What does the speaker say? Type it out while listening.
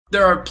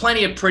There are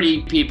plenty of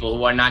pretty people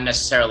who are not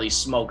necessarily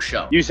smoke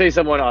show. You say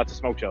someone, oh, it's a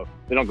smoke show.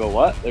 They don't go,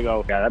 what? They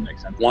go, yeah, that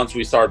makes sense. Once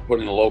we started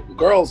putting the local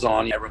girls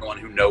on, everyone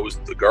who knows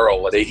the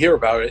girl, they hear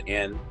about it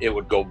and it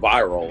would go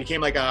viral. It became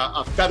like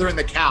a feather in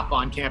the cap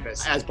on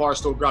campus as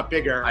Barstool got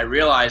bigger. I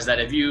realized that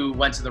if you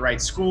went to the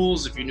right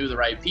schools, if you knew the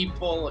right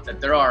people,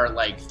 that there are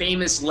like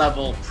famous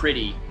level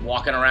pretty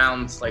walking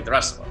around like the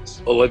rest of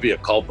us. Olivia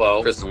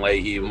Culpo, Kristen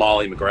Leahy,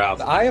 Molly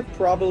McGrath. I have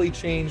probably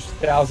changed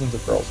thousands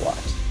of girls'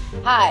 lives.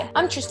 Hi,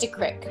 I'm Trista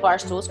Crick,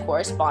 Barstool's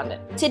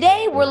correspondent.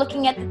 Today, we're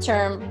looking at the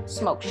term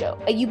smoke show,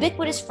 a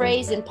ubiquitous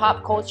phrase in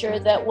pop culture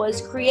that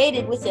was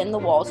created within the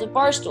walls of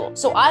Barstool.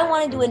 So I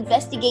wanted to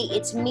investigate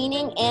its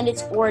meaning and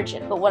its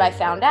origin. But what I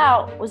found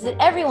out was that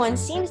everyone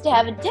seems to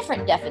have a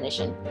different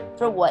definition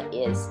for what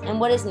is and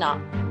what is not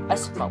a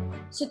smoke.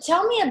 So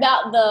tell me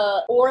about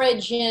the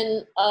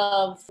origin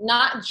of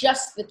not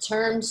just the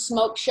term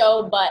smoke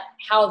show, but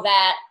how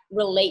that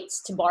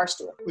relates to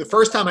Barstool. The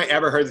first time I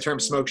ever heard the term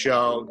smoke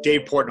show,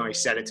 Dave Portnoy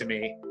said it to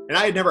me, and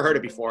I had never heard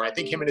it before. I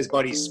think him and his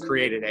buddies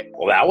created it.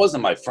 Well, that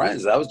wasn't my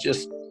friends. I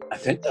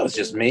think that was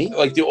just me.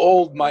 Like the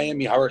old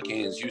Miami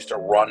Hurricanes used to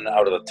run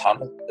out of the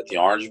tunnel at the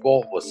Orange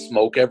Bowl with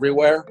smoke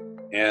everywhere.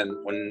 And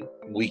when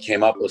we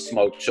came up with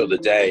Smoke Show the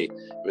day,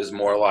 it was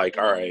more like,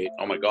 all right,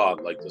 oh my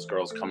God, like this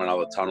girl's coming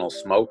out of the tunnel,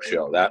 Smoke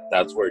Show.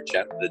 That's where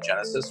the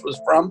genesis was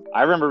from.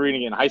 I remember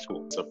reading it in high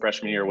school. So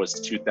freshman year was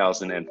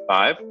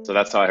 2005. So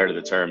that's how I heard of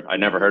the term. I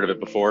never heard of it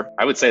before.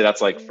 I would say that's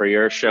like for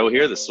your show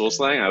here, the Stool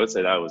Slang, I would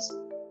say that was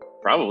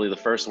probably the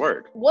first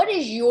word. What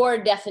is your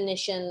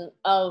definition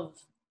of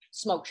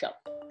smoke show?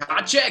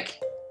 Hot chick.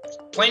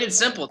 Plain and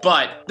simple.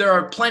 But there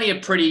are plenty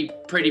of pretty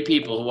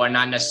people who are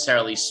not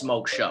necessarily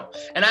smoke show.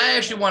 And I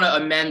actually want to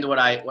amend what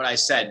I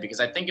said, because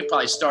I think it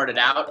probably started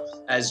out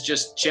as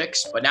just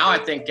chicks, but now I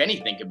think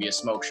anything could be a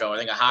smoke show. I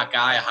think a hot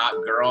guy, a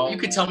hot girl. You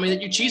could tell me that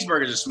your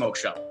cheeseburger's a smoke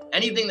show.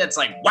 Anything that's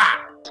like,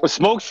 wow. A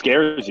smoke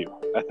scares you,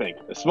 I think.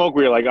 A smoke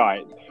where you're like, all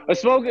right. A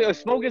smoke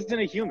isn't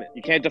a human.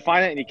 You can't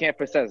define it and you can't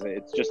possess it.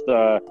 It's just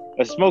a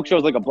smoke show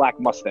is like a black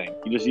Mustang.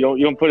 You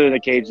don't put it in a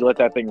cage. You let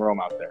that thing roam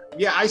out there.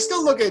 Yeah, I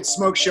still look at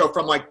smoke show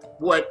from like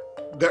what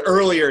the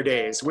earlier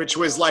days, which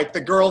was like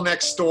the girl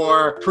next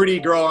door, pretty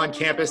girl on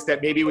campus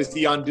that maybe was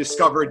the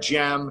undiscovered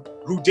gem,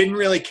 who didn't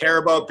really care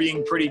about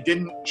being pretty,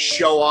 didn't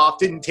show off,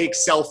 didn't take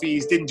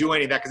selfies, didn't do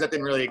any of that because that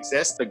didn't really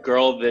exist. The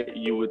girl that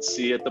you would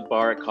see at the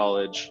bar at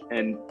college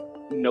and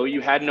know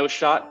you had no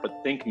shot, but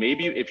think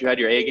maybe if you had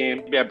your A game,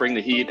 maybe I bring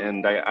the heat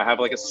and I have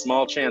like a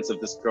small chance of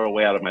this girl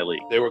way out of my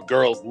league. They were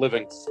girls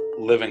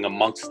living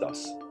amongst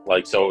us.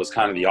 Like, so it was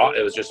kind of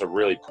it was just a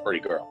really pretty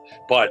girl,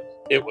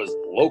 but it was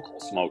local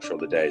smoke show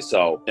of the day.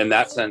 So in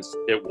that sense,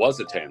 it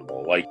was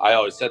attainable. Like I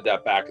always said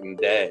that back in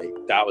the day,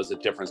 that was the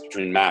difference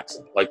between Max.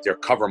 Like their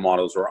cover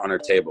models were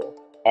unattainable.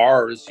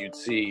 Ours, you'd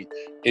see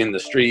in the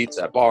streets,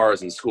 at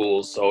bars and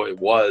schools. So it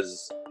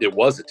was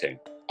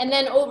attainable. And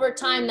then over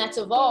time, that's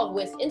evolved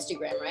with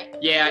Instagram, right?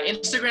 Yeah,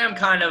 Instagram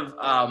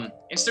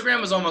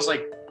Instagram was almost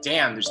like,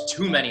 damn, there's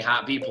too many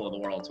hot people in the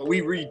world. But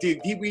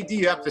we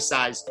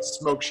de-emphasized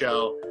smoke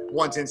show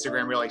once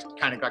Instagram really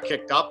kind of got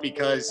kicked up,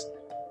 because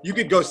you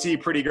could go see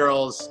pretty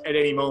girls at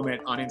any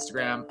moment on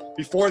Instagram.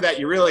 Before that,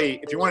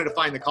 if you wanted to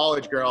find the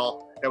college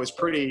girl that was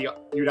pretty,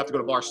 you'd have to go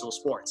to Barstool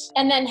Sports.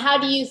 And then how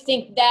do you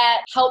think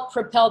that helped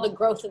propel the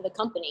growth of the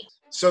company?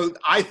 So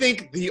I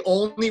think the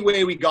only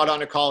way we got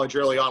onto college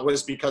early on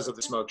was because of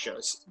the smoke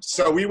shows.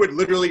 So we would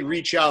literally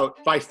reach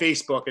out by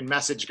Facebook and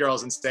message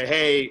girls and say,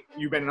 hey,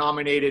 you've been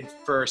nominated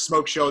for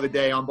Smoke Show of the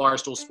Day on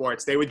Barstool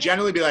Sports. They would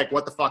generally be like,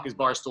 what the fuck is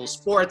Barstool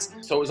Sports?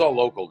 So it was all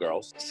local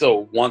girls.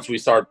 So once we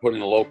started putting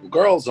the local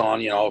girls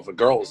on, if a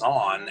girl's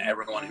on,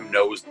 everyone who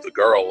knows the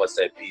girl, let's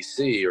say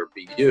PC or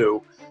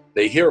BU,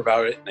 they hear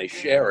about it and they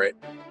share it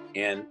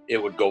and it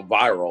would go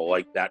viral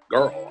like that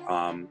girl.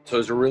 So it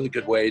was a really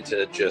good way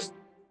to just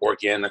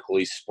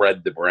organically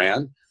spread the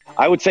brand.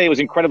 I would say it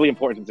was incredibly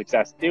important to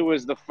success. It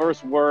was the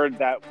first word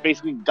that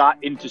basically got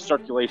into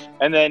circulation.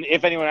 And then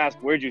if anyone asks,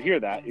 where'd you hear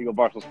that? You go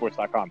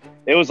barstoolsports.com.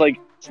 It was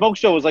like, Smoke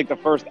Show was like the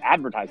first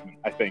advertisement,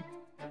 I think,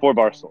 for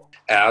Barstool.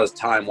 As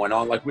time went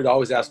on, like we'd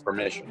always ask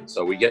permission.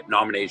 So we get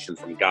nominations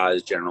from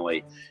guys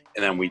generally,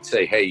 and then we'd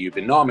say, hey, you've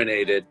been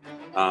nominated.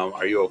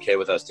 Are you okay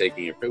with us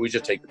taking your, we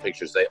just take the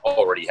pictures they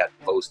already had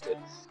posted.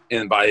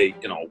 And by,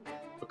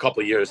 a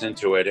couple of years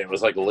into it, it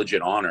was like a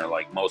legit honor.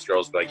 Like most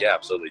girls would be like, yeah,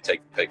 absolutely,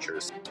 take the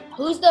pictures.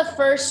 Who's the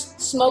first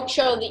smoke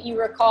show that you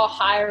recall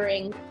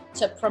hiring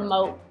to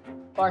promote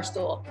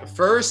Barstool? The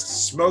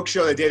first smoke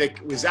show that day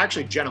that was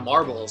actually Jenna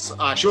Marbles.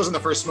 She wasn't the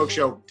first smoke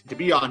show to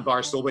be on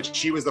Barstool, but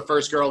she was the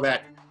first girl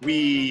that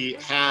we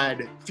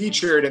had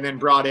featured and then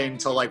brought in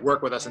to like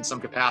work with us in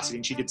some capacity.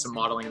 And she did some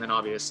modeling and then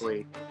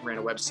obviously ran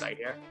a website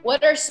here.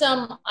 What are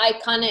some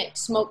iconic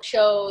smoke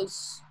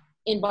shows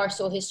in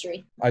Barstool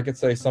history? I could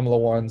say some of the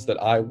ones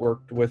that I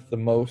worked with the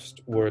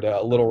most were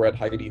Little Red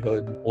Heidi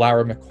Hood,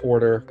 Lara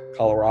McWhorter,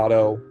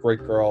 Colorado, great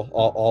girl,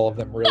 all of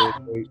them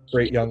really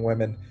great young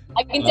women.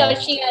 I can tell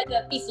she has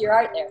a piece of your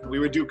art there. We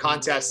would do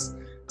contests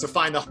to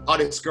find the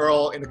hottest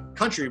girl in the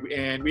country.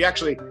 And we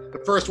actually,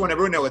 the first one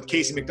ever went out with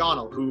Casey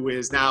McDonald, who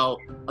is now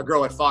a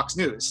girl at Fox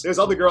News. There's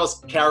other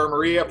girls, Cara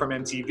Maria from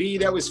MTV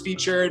that was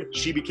featured.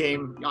 She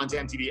became onto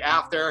MTV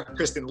after.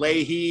 Kristen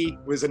Leahy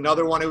was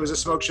another one who was a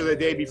smoke show the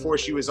day before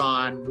she was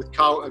on with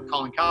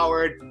Colin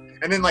Cowherd.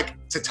 And then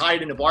like to tie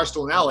it into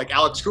Barstool now, like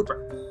Alex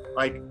Cooper,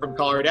 like from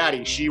Call Her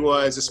Daddy. She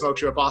was a smoke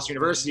show at Boston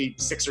University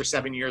 6 or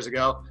 7 years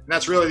ago. And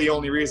that's really the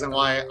only reason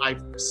why I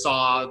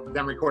saw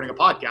them recording a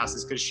podcast,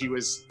 is because she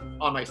was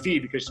on my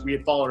feed, because we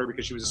had followed her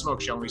because she was a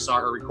smoke show and we saw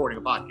her recording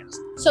a podcast.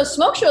 So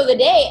Smoke Show of the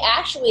Day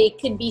actually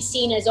could be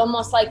seen as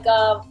almost like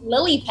a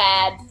lily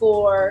pad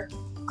for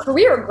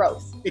career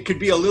growth. It could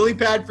be a lily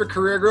pad for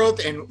career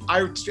growth. And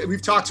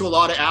we've talked to a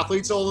lot of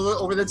athletes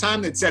over the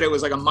time that said it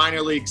was like a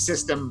minor league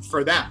system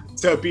for them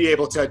to be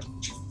able to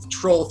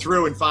troll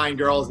through and find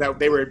girls that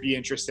they would be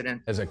interested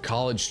in. As a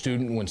college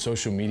student, when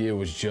social media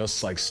was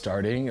just like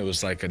starting, it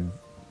was like an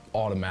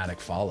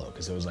automatic follow,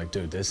 because it was like,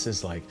 dude, this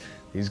is like,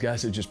 these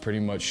guys are just pretty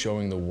much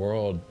showing the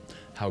world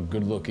how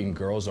good looking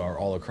girls are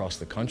all across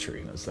the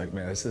country. And it's like,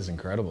 man, this is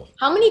incredible.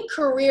 How many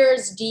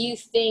careers do you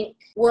think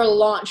were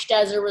launched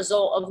as a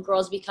result of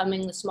girls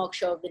becoming the Smoke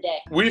Show of the Day?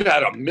 We've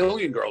had a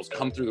million girls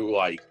come through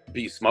like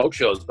be smoke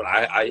shows, but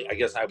I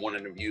guess I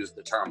wouldn't have used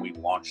the term we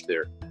launched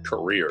their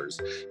careers.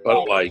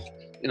 But like,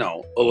 you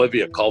know,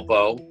 Olivia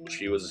Culpo,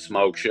 she was a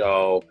smoke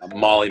show.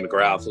 Molly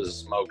McGrath was a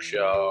smoke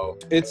show.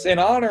 It's an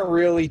honor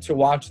really to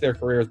watch their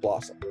careers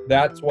blossom.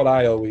 That's what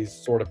I always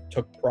sort of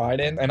took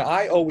pride in. And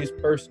I always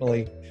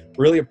personally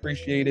really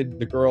appreciated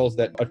the girls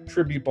that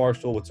attribute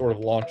Barstool with sort of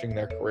launching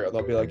their career.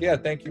 They'll be like, yeah,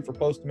 thank you for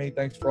posting me.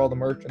 Thanks for all the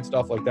merch and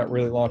stuff like that.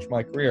 Really launched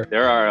my career.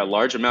 There are a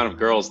large amount of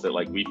girls that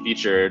like we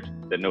featured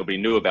that nobody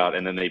knew about,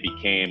 and then they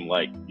became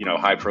like, you know,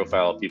 high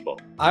profile people.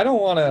 I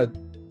don't want to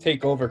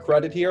take over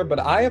credit here, but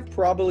I have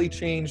probably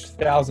changed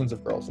thousands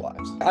of girls'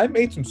 lives. I've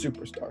made some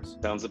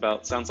superstars.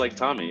 Sounds like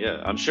Tommy,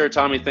 yeah. I'm sure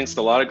Tommy thinks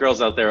a lot of girls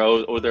out there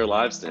owe their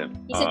lives to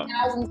him. He said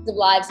thousands of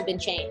lives have been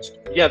changed.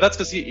 Yeah, that's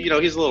because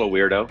he's a little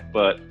weirdo,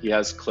 but he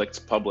has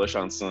clicked publish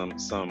on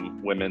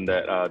some women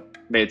that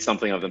made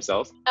something of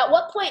themselves. At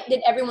what point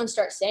did everyone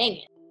start saying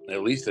it?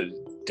 At least a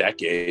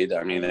decade.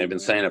 I mean, they've been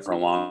saying it for a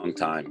long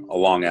time, a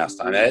long ass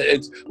time.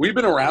 We've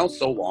been around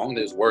so long.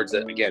 There's words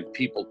that, again,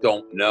 people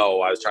don't know.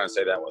 I was trying to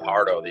say that with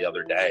Hardo the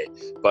other day,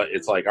 but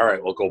it's like, all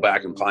right, we'll go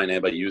back and find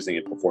anybody using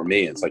it before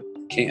me. It's like,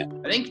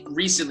 can't. I think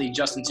recently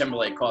Justin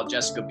Timberlake called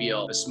Jessica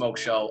Biel a smoke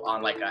show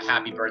on like a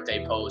happy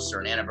birthday post or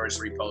an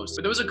anniversary post.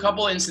 But there was a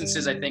couple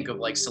instances, I think, of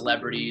like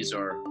celebrities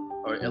or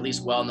at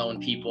least well-known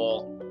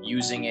people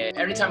using it.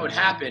 Every time it would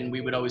happen,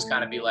 we would always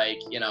kind of be like,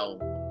 you know,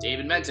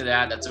 David invented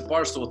that. That's a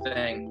Barstool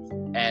thing.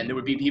 And there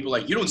would be people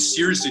like, you don't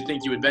seriously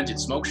think you invented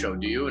Smoke Show,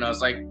 do you? And I was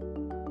like,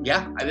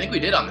 yeah, I think we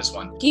did on this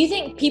one. Do you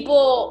think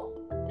people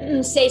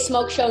say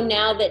Smoke Show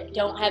now that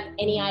don't have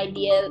any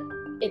idea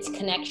its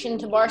connection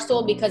to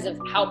Barstool because of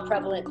how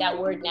prevalent that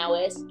word now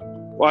is?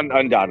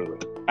 Undoubtedly.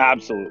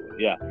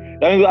 Absolutely, yeah.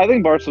 I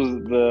think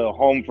Barstool's the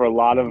home for a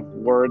lot of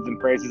words and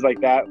phrases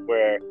like that,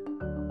 where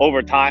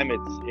over time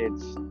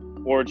its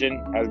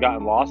origin has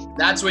gotten lost.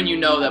 That's when you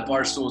know that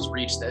Barstool's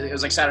reached. It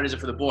was like Saturdays Are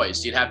for the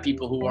Boys. You'd have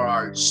people who are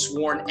our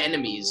sworn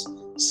enemies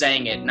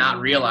saying it, not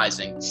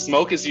realizing.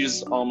 Smoke is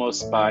used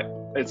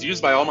it's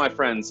used by all my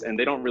friends, and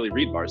they don't really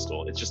read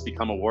Barstool. It's just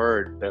become a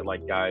word that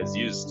like guys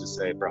use to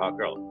say for a hot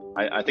girl.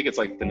 I think it's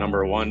like the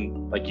number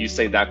one, like you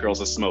say that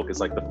girl's a smoke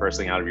is like the first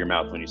thing out of your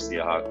mouth when you see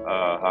a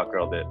hot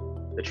girl that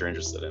you're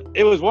interested in.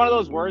 It was one of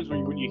those words where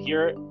when you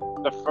hear it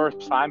the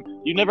first time,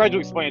 you never had to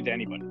explain it to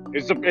anybody.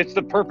 It's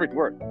the perfect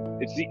word.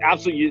 It's the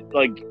absolute,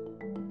 like,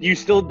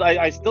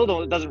 I still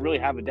don't, it doesn't really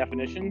have a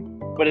definition,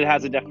 but it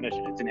has a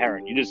definition. It's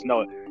inherent. You just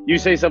know it. You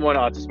say someone,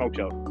 oh, it's a smoke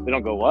show. They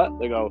don't go, what?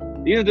 They go,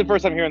 even the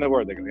first time hearing the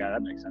word, they go, yeah,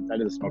 that makes sense.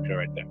 That is a smoke show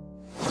right there.